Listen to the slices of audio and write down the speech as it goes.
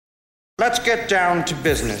Let's get down to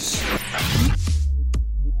business.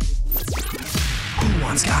 Who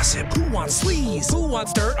wants gossip? Who wants sleaze? Who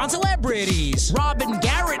wants dirt on celebrities? Rob and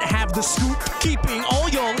Garrett have the scoop, keeping all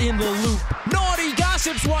y'all in the loop. Naughty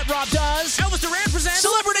gossip's what Rob does. Elvis Duran presents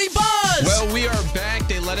Celebrity Buzz. Well, we are back.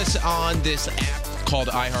 They let us on this app called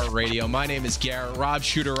iHeartRadio. My name is Garrett. Rob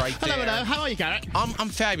Shooter right there. Hello. How are you, Garrett? I'm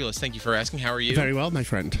fabulous. Thank you for asking. How are you? Very well, my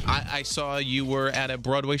friend. I saw you were at a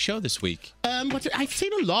Broadway show this week. I've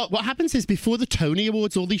seen a lot. What happens is before the Tony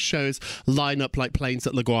Awards, all these shows line up like planes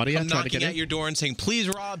at LaGuardia. I'm knocking at your door and saying, please,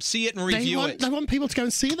 Rob, see it and review it. They want people to go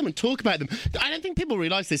and see them and talk about them. I don't think people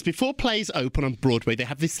realise this. Before plays open on Broadway, they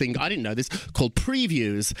have this thing, I didn't know this, called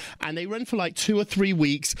previews. And they run for like 2 or 3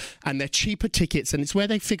 weeks, and they're cheaper tickets. And it's where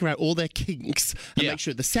they figure out all their kinks and make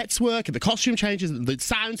sure the sets work and the costume changes and the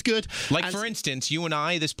sound's good. Like, for instance, you and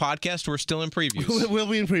I, this podcast, we're still in previews. We'll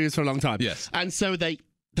be in previews for a long time. Yes. And so they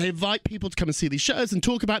invite people to come and see these shows and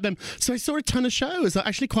talk about them. So I saw a ton of shows,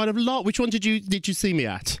 actually quite a lot. Which one did you see me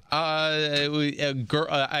at?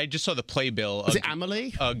 I just saw the playbill. Was it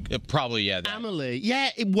Amelie? Probably, yeah. Amelie.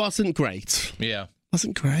 Yeah, it wasn't great. Yeah.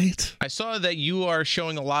 Wasn't great. I saw that you are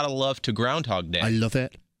showing a lot of love to Groundhog Day. I love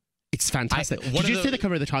it. It's fantastic. Did you see the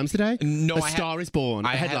cover of the Times today? No, A Star is Born, the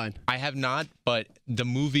headline. I have not, but the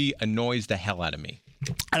movie annoys the hell out of me.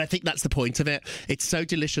 And I think that's the point of it. It's so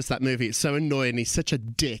delicious, that movie. It's so annoying. He's such a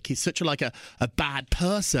dick. He's such a bad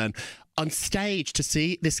person. On stage, to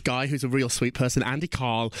see this guy who's a real sweet person, Andy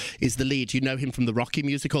Karl, is the lead. You know him from the Rocky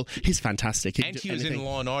musical. He's fantastic. And he was in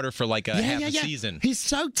Law and Order for like half a season. He's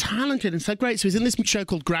so talented and so great. So he's in this show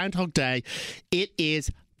called Groundhog Day. It is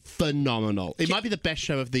phenomenal. It might be the best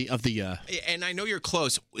show of the year. And I know you're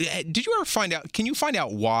close. Did you ever find out? Can you find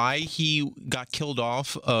out why he got killed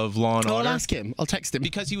off of Law and Order? I'll ask him. I'll text him.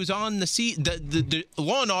 Because he was on the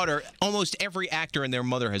Law and Order. Almost every actor and their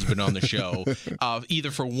mother has been on the show, either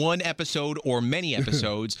for one episode or many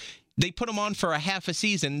episodes. They put him on for a half a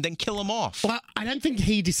season, then kill him off. Well, I don't think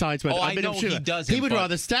he decides whether. I know he doesn't. He would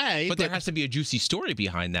rather stay. But there has to be a juicy story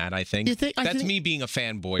behind that, I think. That's me being a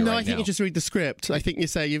fanboy No, right I think now. you just read the script. I think you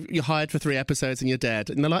say you're hired for 3 episodes and you're dead.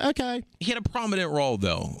 And they're like, okay. He had a prominent role,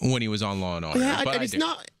 though, when he was on Law and Order. Yeah, and it's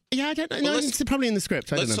not... Yeah, I don't know. Well, It's probably in the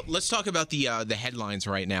script. I don't know. Let's talk about the headlines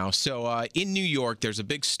right now. So in New York, there's a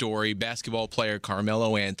big story. Basketball player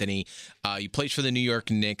Carmelo Anthony. He plays for the New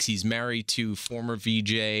York Knicks. He's married to former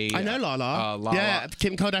VJ. I know Lala. Lala. Yeah,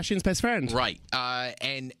 Kim Kardashian's best friend. Right.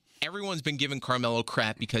 And everyone's been giving Carmelo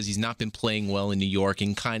crap because he's not been playing well in New York,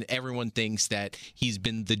 and everyone thinks that he's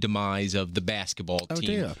been the demise of the basketball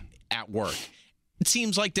team at work. It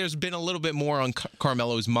seems like there's been a little bit more on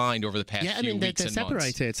Carmelo's mind over the past few weeks they're and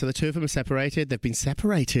separated. months. So the two of them are separated. They've been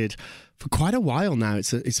separated for quite a while now.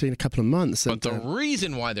 It's been a couple of months. But the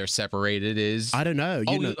reason why they're separated is... I don't know.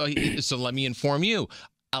 So let me inform you.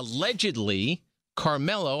 Allegedly,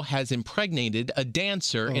 Carmelo has impregnated a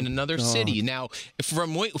dancer in another city. Now,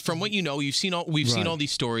 from what you know, we've seen all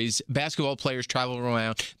these stories. Basketball players travel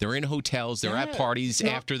around. They're in hotels. They're at parties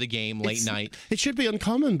after the game, late night. It should be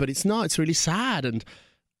uncommon, but it's not. It's really sad, and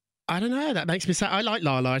I don't know. That makes me sad. I like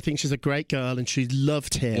Lala. I think she's a great girl, and she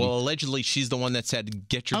loved him. Well, allegedly, she's the one that said,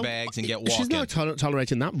 "Get your bags and get walking." She's not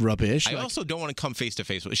tolerating that rubbish. I also don't want to come face to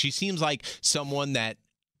face with her. She seems like someone that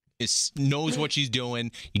knows what she's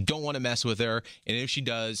doing. You don't want to mess with her, and if she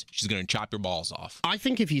does, she's going to chop your balls off. I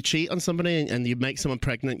think if you cheat on somebody and you make someone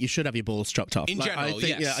pregnant, you should have your balls chopped off. In general, I think,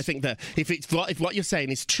 yes. Yeah, I think that if what you're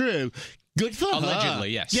saying is true, good for her.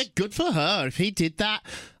 Allegedly, yes. Yeah, good for her. If he did that,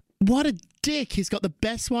 what a dick. He's got the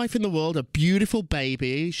best wife in the world, a beautiful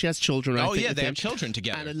baby. She has children. Oh, yeah, they have children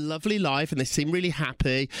together. And a lovely life, and they seem really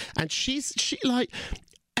happy. And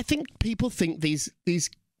I think people think these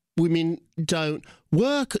women don't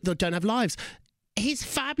work, they don't have lives. He's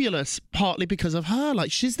fabulous, partly because of her.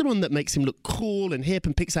 Like, she's the one that makes him look cool and hip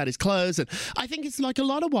and picks out his clothes. And I think it's like a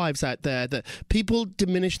lot of wives out there that people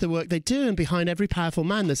diminish the work they do, and behind every powerful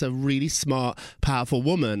man, there's a really smart, powerful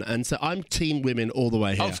woman. And so I'm team women all the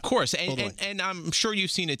way here. Of course. And I'm sure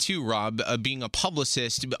you've seen it too, Rob, being a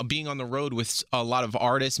publicist, being on the road with a lot of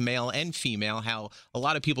artists, male and female, how a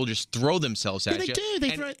lot of people just throw themselves at you.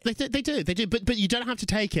 They do. But you don't have to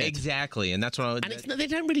take it. Exactly. And that's what they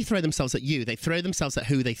don't really throw themselves at you. They throw themselves at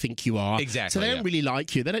who they think you are. Exactly. So they don't really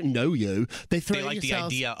like you. They don't know you. They like the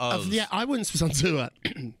idea of... Yeah, I once was on tour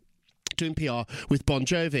doing PR with Bon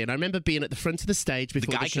Jovi, and I remember being at the front of the stage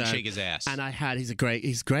before the show. The guy can shake his ass. And he's great.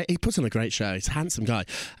 He puts on a great show. He's a handsome guy.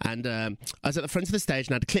 And I was at the front of the stage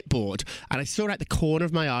and I had a clipboard, and I saw out the corner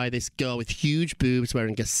of my eye this girl with huge boobs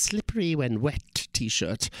wearing a slippery when wet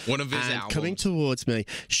T-shirt. One of his and albums. coming towards me.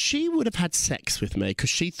 She would have had sex with me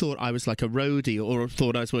because she thought I was like a roadie or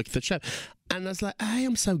thought I was working for the show. And I was like, A,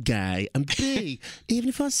 I'm so gay, and B, even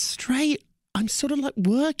if I was straight, I'm sort of like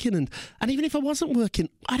working, and even if I wasn't working,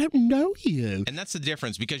 I don't know you. And that's the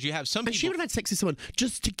difference, because you have some And people... she would have had sex with someone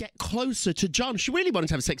just to get closer to John. She really wanted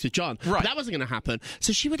to have sex with John. Right. But that wasn't going to happen.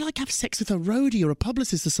 So she would like have sex with a roadie or a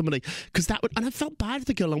publicist or somebody, because that would... And I felt bad for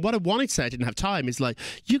the girl. And what I wanted to say, I didn't have time, is like,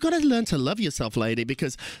 you got to learn to love yourself, lady,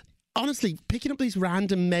 because... Honestly, picking up these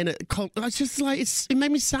random men at it's just like it made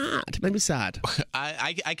me sad. It made me sad.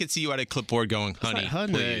 I could see you at a clipboard going, honey,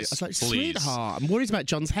 honey. please. I was like, please. sweetheart, I'm worried about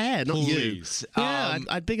John's hair, not Please. you. Yeah,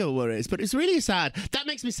 I had bigger worries, but it's really sad. That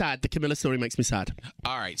makes me sad. The Camilla story makes me sad.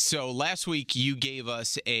 All right. So last week you gave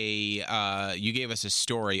us a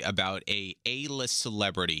story about a A-list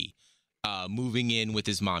celebrity moving in with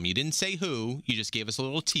his mom. You didn't say who. You just gave us a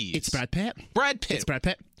little tease. It's Brad Pitt. Brad Pitt. It's Brad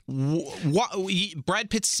Pitt. Brad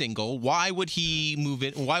Pitt's single. Why would he move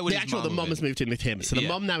in? Why would the mom has moved in with him. So the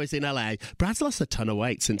mom now is in LA. Brad's lost a ton of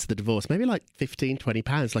weight since the divorce, maybe like 15, 20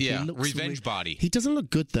 pounds. Like, yeah, he looks revenge body. He doesn't look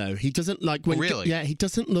good though. He doesn't like when. Really? Yeah, he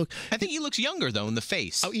doesn't look. I think he looks younger though in the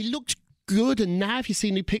face. Oh, he looked good, and now if you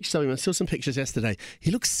see new pictures of him, I saw some pictures yesterday.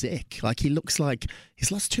 He looks sick. Like, he looks like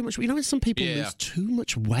he's lost too much. You know, when some people lose too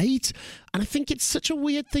much weight, and I think it's such a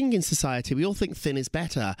weird thing in society. We all think thin is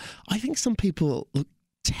better. I think some people look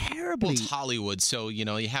terribly. Well, it's Hollywood, so you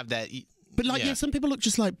know you have that. But some people look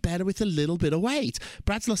just like better with a little bit of weight.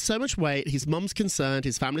 Brad's lost so much weight. His mum's concerned.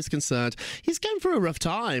 His family's concerned. He's going through a rough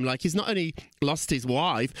time. Like, he's not only lost his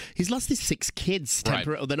wife, he's lost his 6 kids.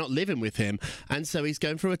 They're not living with him. And so he's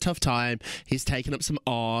going through a tough time. He's taken up some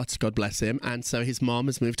art, God bless him. And so his mom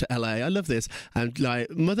has moved to LA. I love this. And like,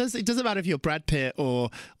 mothers, it doesn't matter if you're Brad Pitt or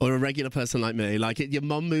a regular person like me. Like, your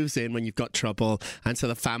mom moves in when you've got trouble. And so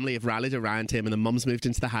the family have rallied around him, and the mom's moved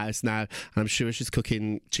into the house now. And I'm sure she's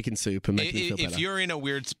cooking chicken soup and making me feel better. If you're in a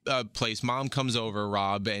weird place, mom comes over,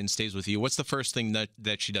 Rob, and stays with you, what's the first thing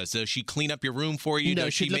that she does? Does she clean up your room for you? No,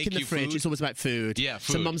 does she'd she look make in the you fridge. food? It's always about food. Yeah,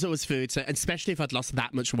 food. So mum's always food. So, and especially if I'd lost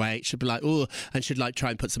that much weight, she'd be like, oh, and she'd like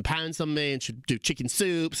try and put some pounds on me, and she'd do chicken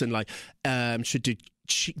soups, and like she'd do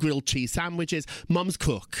grilled cheese sandwiches. Mum's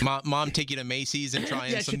cook. Mom take you to Macy's and try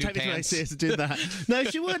in some new pants? Yeah, she'd take me to Macy's to do that. No,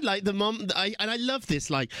 she would. Like, the mum, and I love this,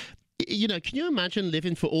 like, you know, can you imagine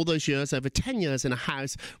living for all those years, over 10 years, in a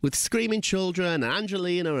house with screaming children and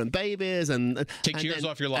Angelina and babies, and takes years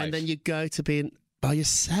off your life, and then you go to being by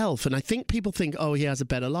yourself. And I think people think, oh, he has a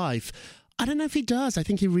better life. I don't know if he does. I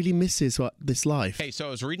think he really misses this life. Hey, so I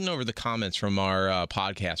was reading over the comments from our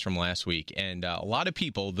podcast from last week, and a lot of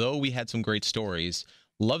people, though we had some great stories,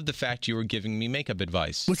 loved the fact you were giving me makeup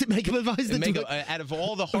advice. Was it makeup advice? Out of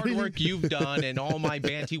all the hard work you've done and all my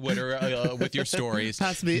banty witter with your stories,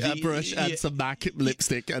 pass me a brush and some MAC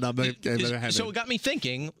lipstick, and I'm heaven. So it got me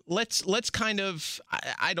thinking. Let's kind of.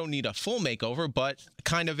 I don't need a full makeover, but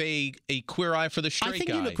kind of a queer eye for the straight guy. I think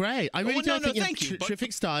you look great. I really do. I think thank you you.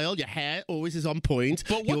 Terrific style. Your hair always is on point.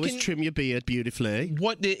 But you always trim your beard beautifully.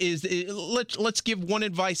 What is? Let's give one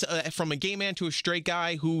advice from a gay man to a straight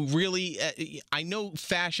guy who really. I know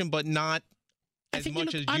fashion, but not as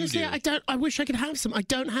much as you honestly, do. I wish I could have some. I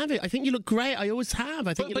don't have it. I think you look great. I always have.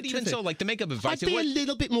 I think but even so, like the makeup advice, I'd be a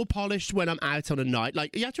little bit more polished when I'm out on a night.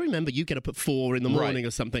 Like, you have to remember, you get up at 4 in the morning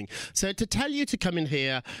or something. So to tell you to come in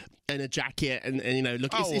here in a jacket and you know,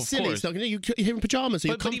 look, it's silly. It's not, you're here in pajamas, so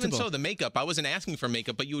you're comfortable. But even so, the makeup, I wasn't asking for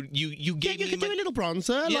makeup, but you gave me. You could do a little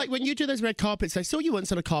bronzer, like when you do those red carpets. I saw you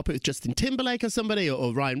once on a carpet with Justin Timberlake or somebody,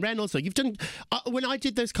 or Ryan Reynolds. So you've done. When I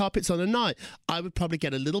did those carpets on a night, I would probably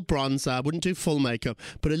get a little bronzer. I wouldn't do full makeup,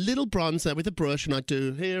 but a little bronzer with a brush, and I'd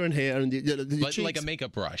do here and here, and the like a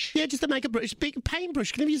makeup brush. Yeah, just a makeup brush, big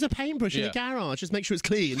paintbrush. Can you use a paintbrush in the garage? Just make sure it's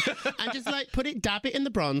clean, and just like dab it in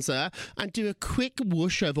the bronzer, and do a quick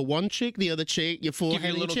whoosh over one cheek, the other cheek, your forehead,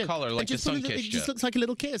 give you a little color, like the sun kissed you. It just looks like a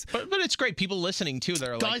little kiss. But it's great. People listening too,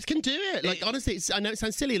 they're like, guys can do it. Like, honestly, I know it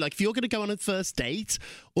sounds silly. Like, if you're going to go on a first date,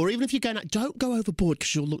 or even if you're going out, don't go overboard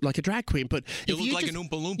because you'll look like a drag queen. But you look like an Oompa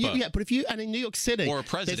Loompa. But and in New York City, or a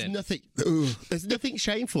president, there's nothing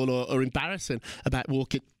shameful or embarrassing about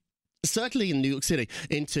walking. Certainly in New York City,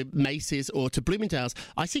 into Macy's or to Bloomingdale's,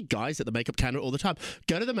 I see guys at the makeup counter all the time.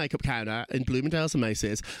 Go to the makeup counter in Bloomingdale's and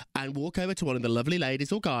Macy's and walk over to one of the lovely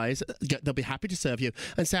ladies or guys. They'll be happy to serve you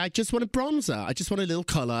and say, I just want a bronzer. I just want a little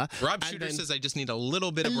colour. Rob Shooter says, I just need a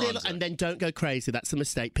little bit of bronzer. And then don't go crazy. That's the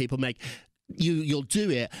mistake people make. you'll do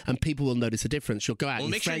it, and people will notice a difference. You'll go out. Well,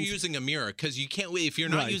 make sure you're using a mirror, because you can't. If you're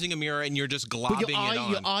not using a mirror and you're just globbing it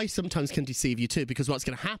on, your eye sometimes can deceive you too. Because what's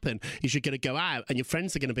going to happen is you're going to go out, and your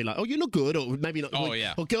friends are going to be like, "Oh, you look good," or maybe not.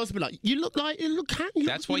 Or girls will be like, "You look like you look."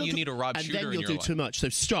 That's why you need a Rob Shooter in your life. And then you'll do too much. So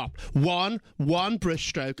stop. One brush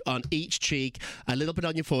stroke on each cheek, a little bit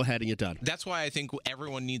on your forehead, and you're done. That's why I think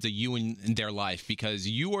everyone needs a you in their life, because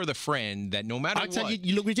you are the friend that no matter what. I tell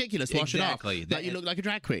you look ridiculous. Wash it off. Like you look like a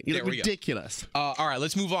drag queen. You look ridiculous. All right,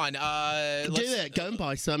 let's move on. Do it. Go and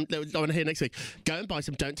buy some. I want to hear next week. Go and buy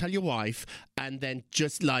some. Don't tell your wife, and then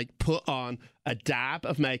just like put on a dab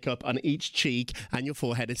of makeup on each cheek and your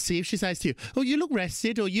forehead, and see if she says to you, "Oh, you look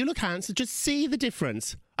rested," or "You look handsome." Just see the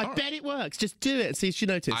difference. I bet it works. Just do it and see if she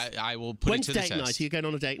notices. I will put it to the test. When's date night? Are you going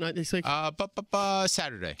on a date night this week?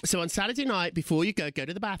 Saturday. So on Saturday night, before you go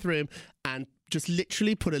to the bathroom and just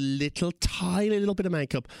literally put a tiny little bit of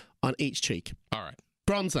makeup on each cheek. All right.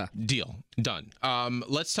 Bronzer. Deal. Done.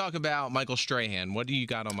 Let's talk about Michael Strahan. What do you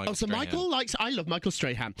got on Michael Strahan? I love Michael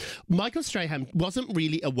Strahan. Michael Strahan wasn't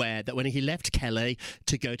really aware that when he left Kelly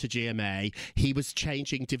to go to GMA, he was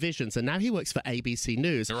changing divisions, and now he works for ABC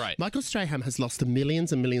News. Right. Michael Strahan has lost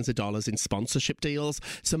millions and millions of dollars in sponsorship deals.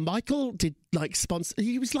 So Michael did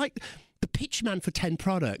he was like the pitch man for 10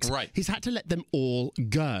 products. Right. He's had to let them all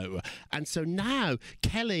go. And so now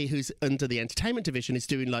Kelly, who's under the entertainment division, is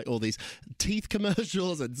doing like all these teeth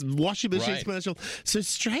commercials and washing machines commercials. So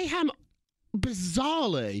Strahan,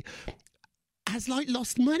 bizarrely, has like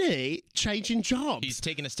lost money changing jobs. He's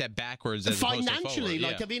taken a step backwards as financially.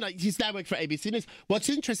 opposed to forward. He's now working for ABC News. What's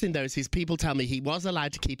interesting though is people tell me he was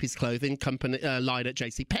allowed to keep his clothing company line at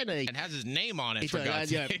JCPenney and has his name on it. For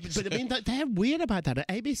God's sake. But I mean, they're weird about that at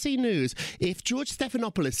ABC News. If George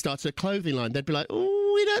Stephanopoulos started a clothing line, they'd be like,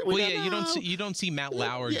 "Oh, we don't." You don't see Matt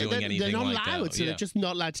Lauer doing anything they're not like allowed, that. so they're just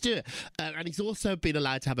not allowed to do it. And he's also been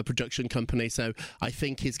allowed to have a production company, so I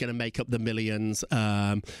think he's going to make up the millions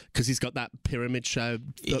because he's got that pyramid show.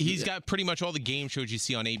 He's got pretty much all the game shows you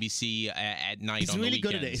see on ABC at night. He's on really the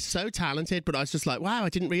good at it. He's so talented, but I was just like, wow, I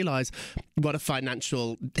didn't realize what a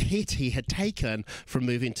financial hit he had taken from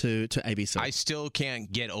moving to ABC. I still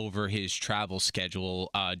can't get over his travel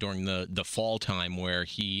schedule during the fall time, where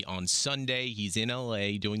on Sunday he's in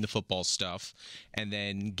LA doing the football stuff, and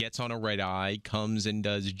then gets on a red eye, comes and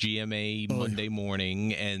does GMA Monday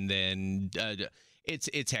morning, and then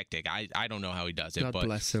it's hectic. I don't know how he does it. God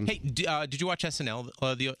bless him. Hey, did you watch SNL?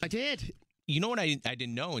 I did. You know what I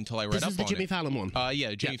didn't know until I read up on it? This is the Jimmy Fallon one.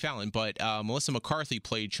 Yeah, Jimmy Fallon. But Melissa McCarthy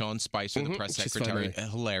played Sean Spicer, the press secretary.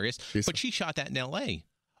 Hilarious. But she shot that in L.A.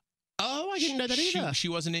 Oh, I didn't know that either. She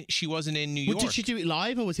wasn't in New York. Did she do it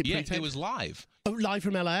live or was it pre-taped? Yeah, it was live. Oh, live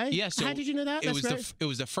from LA? Yeah. So how did you know that? It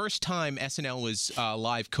was the first time SNL was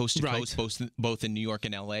live coast to coast, both in New York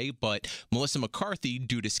and LA. But Melissa McCarthy,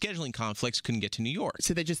 due to scheduling conflicts, couldn't get to New York.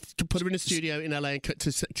 So they just put her in a studio in LA and cut to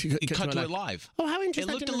it live. Oh, how interesting!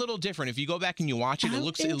 It looked a little different. If you go back and you watch it, it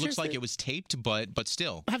looks like it was taped, but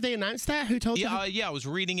still. Have they announced that? Who told you? Yeah, I was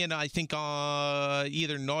reading it. I think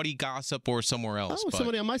either Naughty Gossip or somewhere else. Oh,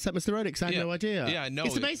 somebody on my site must have wrote it because I had no idea. Yeah, no.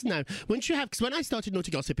 It's amazing now. Because when I started Naughty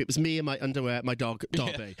Gossip, it was me and my underwear, my dog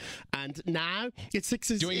Dobby. And now it's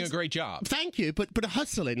doing a great job. Thank you, but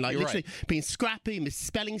hustling, like You're literally being scrappy,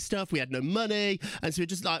 misspelling stuff. We had no money, and so we're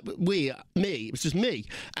just like it was just me,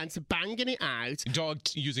 and so banging it out. Dog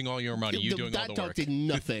using all your money, you doing all the work. That dog did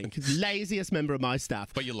nothing. Laziest member of my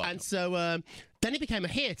staff. But you love him. And so then it became a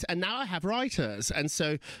hit, and now I have writers, and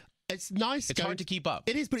so. It's nice. It's hard to keep up.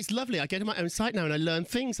 It is, but it's lovely. I go to my own site now and I learn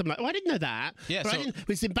things. I'm like, oh, I didn't know that. Yeah, but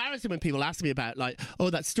it's embarrassing when people ask me about, like, oh,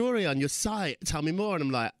 that story on your site. Tell me more. And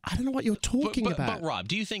I'm like, I don't know what you're talking about. But Rob,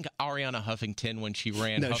 do you think Ariana Huffington, when she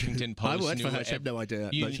ran Huffington Post, I worked for her. She had no idea.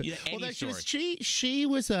 Although she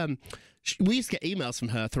was. We used to get emails from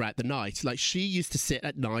her throughout the night. Like, she used to sit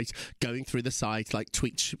at night going through the site, like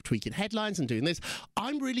tweaking headlines and doing this.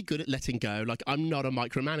 I'm really good at letting go. Like, I'm not a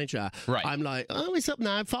micromanager. Right. I'm like, oh, it's up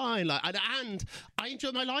now, fine. Like, and I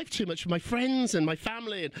enjoy my life too much with my friends and my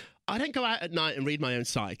family. And I don't go out at night and read my own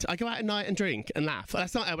site. I go out at night and drink and laugh.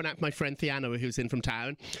 Last night I went out with my friend Theana, who's in from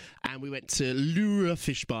town, and we went to Lure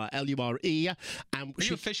Fish Bar, Lure. And Are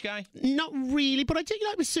you a fish guy? Not really, but I do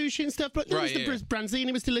like with sushi and stuff. But the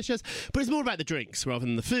branzini was delicious. But it's more about the drinks rather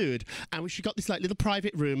than the food. And she got this like little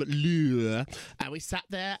private room at Lure, and we sat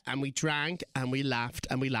there and we drank and we laughed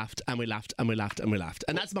and we laughed and we laughed and we laughed and we laughed.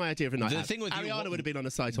 And that's my idea of a night out. Thing with Ariana would have been on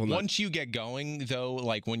the site all night. Once you get going, though,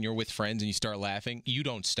 like when you're with friends and you start laughing, you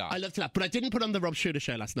don't stop. I love to laugh, but I didn't put on the Rob Shooter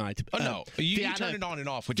show last night. Oh, no. You turn it on and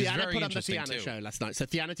off, which is very interesting, Theana put on the too. Theana show last night. So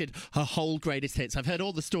Theana did her whole greatest hits. I've heard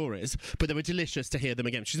all the stories, but they were delicious to hear them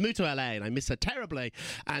again. She's moved to LA, and I miss her terribly.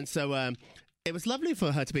 And so it was lovely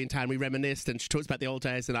for her to be in town. We reminisced, and she talks about the old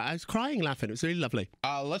days, and I was crying, laughing. It was really lovely.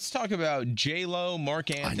 Let's talk about J-Lo,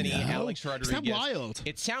 Mark Anthony, Alex Rodriguez. Isn't that wild?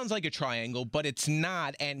 It sounds like a triangle, but it's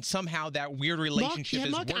not, and somehow that weird relationship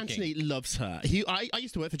is Mark working. Anthony loves her. I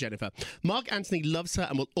used to work for Jennifer. Mark Anthony loves her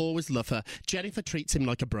and will always love her. Jennifer treats him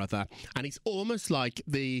like a brother, and he's almost like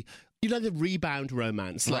the rebound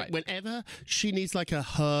romance. Like, whenever she needs, like, a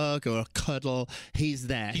hug or a cuddle, he's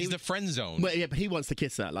there. He's the friend zone. Well, yeah, but he wants to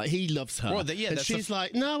kiss her. Like, he loves her. Well, and she's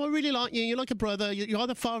like, no, I really like you. You're like a brother. You're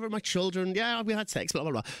the father of my children. Yeah, we had sex, blah,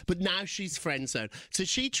 blah, blah. But now she's friend zone. So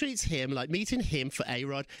she treats him, like, meeting him for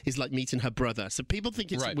A-Rod is like meeting her brother. So people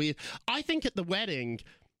think it's weird. I think at the wedding,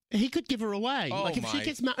 he could give her away. Oh, like, if she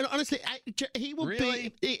gets married, honestly, he will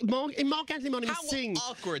be. Mark Anthony Money How sing.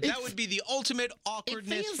 awkward. That would be the ultimate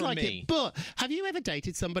awkwardness it feels for like me. It, but have you ever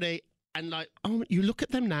dated somebody and, like, you look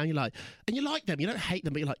at them now and you're like, and you like them, you don't hate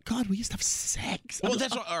them, but you're like, God, we used to have sex. Well,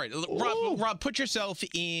 that's what, all right. Rob, put yourself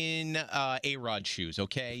in A-Rod's shoes,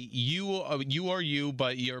 okay? You are you,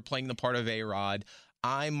 but you're playing the part of A-Rod.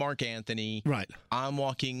 I'm Mark Anthony. Right. I'm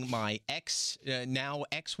walking my now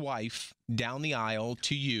ex-wife down the aisle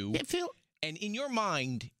to you. And in your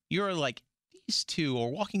mind, you're like, these two are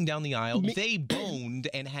walking down the aisle. They boned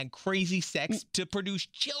and had crazy sex to produce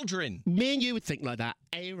children. Me and you would think like that.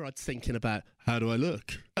 A-Rod's thinking about, how do I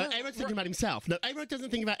look? A-Rod's thinking about himself. No, A-Rod doesn't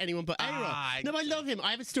think about anyone but A-Rod. No, I love him.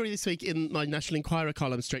 I have a story this week in my National Enquirer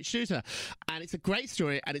column, Straight Shooter, and it's a great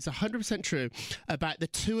story, and it's 100% true, about the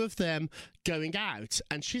two of them going out,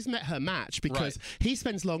 and she's met her match because he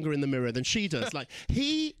spends longer in the mirror than she does. Like,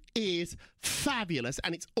 he is fabulous,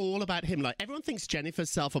 and it's all about him. Like, everyone thinks Jennifer's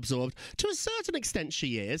self-absorbed. To a certain extent,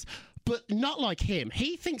 she is, but not like him.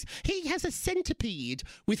 He thinks he has a centipede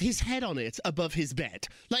with his head on it above his bed.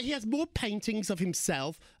 Like, he has more paintings of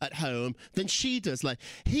himself at home than she does. Like,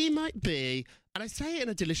 he might be, and I say it in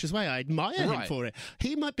a delicious way, I admire him for it.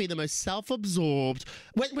 He might be the most self-absorbed.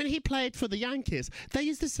 When he played for the Yankees, they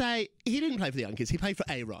used to say he didn't play for the Yankees, he played for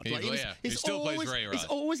A-Rod. He still plays for A-Rod. It's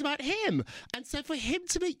always about him. And so for him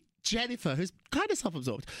to be Jennifer, who's kind of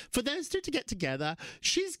self-absorbed, for those two to get together,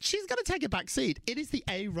 she's going to take a back seat. It is the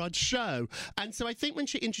A-Rod show. And so I think when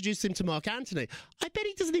she introduced him to Mark Anthony, I bet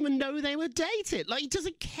he doesn't even know they were dating. Like, he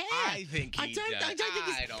doesn't care. I think he does.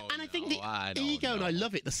 I think the ego, and I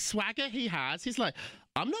love it, the swagger he has, he's like,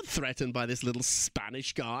 I'm not threatened by this little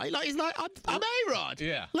Spanish guy. Like, he's like, I'm A-Rod.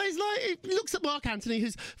 Yeah. Like, he's like, he looks at Mark Anthony,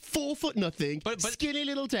 who's 4'0", but skinny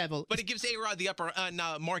little devil. But it gives A-Rod the upper,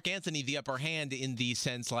 Mark Anthony the upper hand in the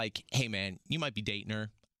sense, like, hey man, you might be dating her.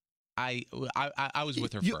 I was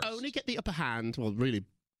with her first. You only get the upper hand. Well, really,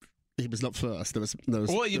 he was not first. There was Ben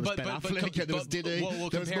Affleck, there was Diddy. We'll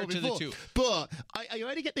compare to the two. But you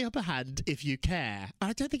only get the upper hand if you care.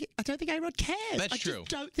 I don't think A-Rod cares. That's true. I just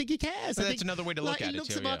don't think he cares. But that's another way to look at it. He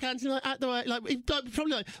looks at Mark Anthony like,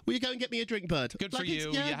 probably like, will you go and get me a drink, bud? Good for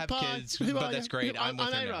you. Yeah, you have bye. kids, but that's great. I'm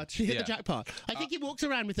with A-Rod. She hit the jackpot. I think he walks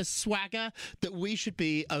around with a swagger that we should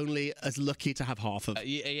be only as lucky to have half of.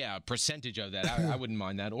 Yeah, a percentage of that. I wouldn't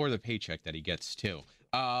mind that, or the paycheck that he gets too.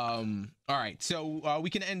 All right, so we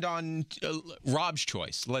can end on Rob's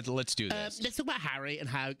choice. Let's do this. Let's talk about Harry and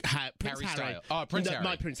how Prince Harry. Harry.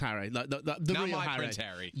 My Prince Harry, like the not real my Harry. Prince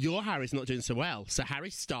Harry. Your Harry's not doing so well. So Harry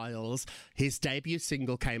Styles, his debut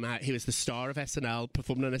single came out. He was the star of SNL,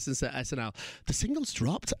 performing on SNL. The single's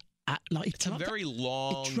dropped. It's a very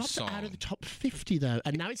long song. It dropped song. out of the top 50 though,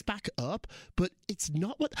 and now it's back up. But it's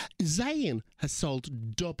not what Zayn has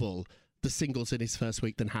sold double the singles in his first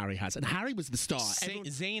week than Harry has, and Harry was the star.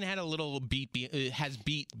 Zayn had a little beat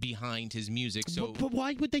behind his music. So, but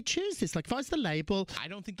why would they choose this? Like, if I was the label, I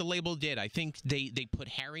don't think the label did. I think they put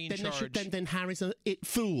Harry in charge. Then Harry's a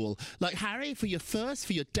fool. Like, Harry, for your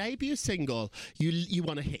debut single, you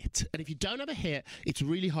want a hit, and if you don't have a hit, it's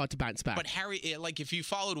really hard to bounce back. But Harry, like, if you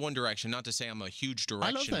followed One Direction, not to say I'm a huge Directioner,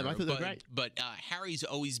 I love them. I thought they're great. But Harry's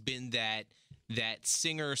always been that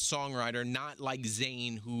singer-songwriter, not like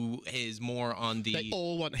Zayn, who is more on the... They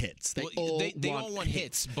all want hits. They all want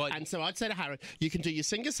hits. But... And so I'd say to Harry, you can do your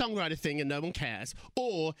singer-songwriter thing and no one cares,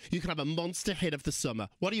 or you can have a monster hit of the summer.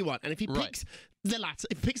 What do you want? And if he picks the latter,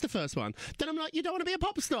 if he picks the first one, then I'm like, you don't want to be a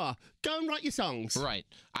pop star. Go and write your songs. Right.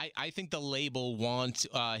 I think the label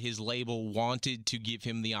his label wanted to give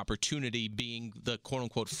him the opportunity, being the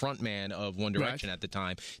quote-unquote frontman of One Direction at the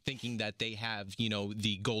time, thinking that they have,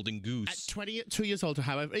 the golden goose. At 22 years old, or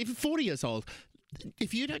however, even 40 years old,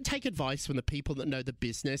 if you don't take advice from the people that know the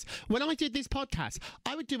business, when I did this podcast,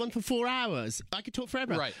 I would do one for 4 hours. I could talk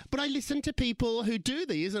forever. Right. But I listened to people who do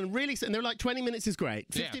these and they're like 20 minutes is great,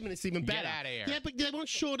 15 minutes is even better. Get out of here. Yeah, but they want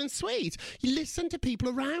short and sweet. You listen to people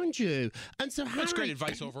around you. And so That's great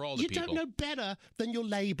advice overall to you people. don't know better than your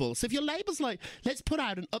label. So if your label's like, let's put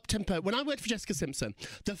out an up-tempo. When I worked for Jessica Simpson,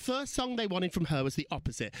 the first song they wanted from her was the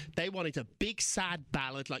opposite. They wanted a big sad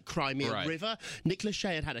ballad like Cry Me a River. Nick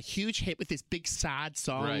Lachey had a huge hit with this big sad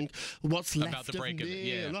song, What's About Left the break of of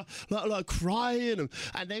Me, it, yeah. like crying.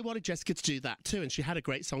 And they wanted Jessica to do that too. And she had a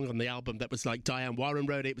great song on the album that was like Diane Warren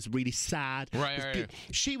wrote it. It was really sad. Right.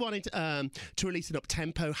 She wanted to release an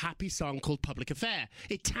up-tempo, happy song called Public Affair.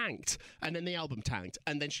 It tanked, and then the album tanked,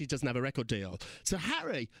 and then she doesn't have a record deal. So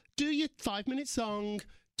Harry, do your 5-minute song.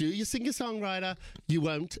 Do your singer-songwriter, you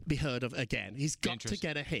won't be heard of again. He's got to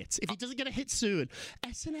get a hit. If he doesn't get a hit soon,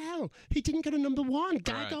 SNL, he didn't get a number one.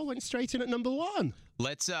 Gaga went straight in at number one.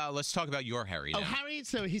 Let's talk about your Harry now. Oh, Harry,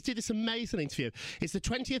 so he did this amazing interview. It's the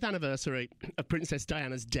 20th anniversary of Princess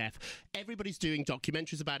Diana's death. Everybody's doing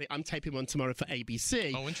documentaries about it. I'm taping one tomorrow for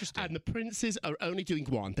ABC. Oh, interesting. And the princes are only doing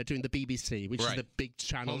one. They're doing the BBC, which is the big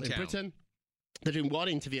channel in Britain. They're doing one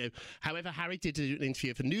interview. However, Harry did an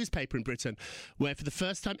interview for a newspaper in Britain where for the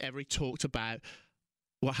first time ever he talked about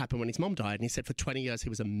what happened when his mom died. And he said for 20 years he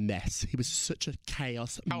was a mess. He was such a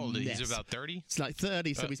chaos How old is he? mess. He's about 30? It's like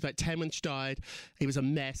 30, so he's about 10 when she died. He was a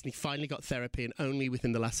mess, and he finally got therapy, and only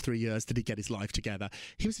within the last 3 years did he get his life together.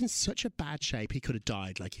 He was in such a bad shape, he could have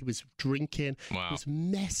died. Like, he was drinking. Wow. He was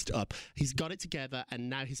messed up. He's got it together, and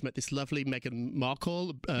now he's met this lovely Meghan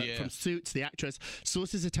Markle from Suits, the actress.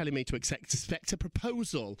 Sources are telling me to expect a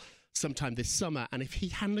proposal sometime this summer, and if he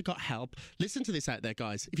hadn't got help, listen to this out there,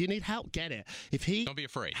 guys. If you need help, get it. If he Don't be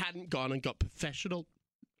afraid. hadn't gone and got professional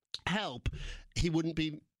help, he wouldn't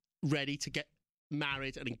be ready to get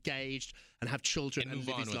married and engaged and have children and move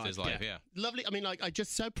live on his with life. his life, yeah. Lovely. I mean, like, I'm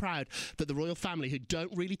just so proud that the royal family, who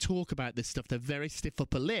don't really talk about this stuff, they're very stiff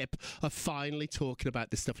upper lip, are finally talking about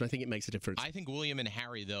this stuff, and I think it makes a difference. I think William and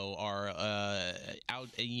Harry, though, are out,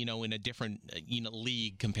 in a different,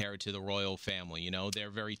 league compared to the royal family. They're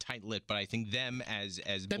very tight-lipped, but I think them as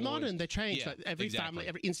they're boys, modern, they're changed. Yeah, Like every exactly. family,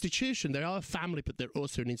 every institution, they are a family, but they're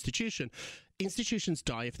also an institution. Institutions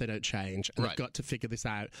die if they don't change, and they've got to figure this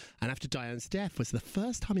out. And after Diane's death was the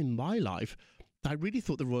first time in my life I really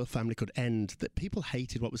thought the royal family could end, that people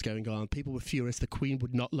hated what was going on. People were furious. The Queen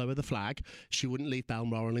would not lower the flag. She wouldn't leave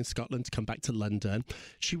Balmoral in Scotland to come back to London.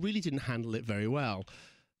 She really didn't handle it very well.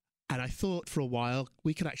 And I thought for a while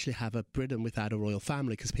we could actually have a Britain without a royal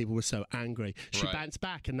family because people were so angry. She bounced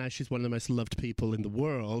back, and now she's one of the most loved people in the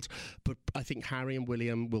world. But I think Harry and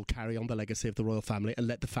William will carry on the legacy of the royal family and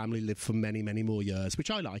let the family live for many, many more years, which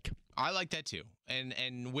I like. I like that too.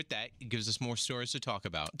 And with that, it gives us more stories to talk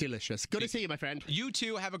about. Delicious. Good to see you, my friend. You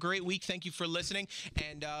too. Have a great week. Thank you for listening.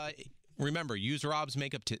 And remember, use Rob's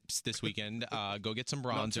makeup tips this weekend. Go get some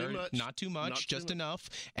bronzer. Not too much, just enough.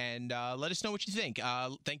 And let us know what you think.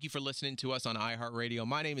 Thank you for listening to us on iHeartRadio.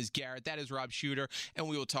 My name is Garrett. That is Rob Shooter. And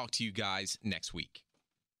we will talk to you guys next week.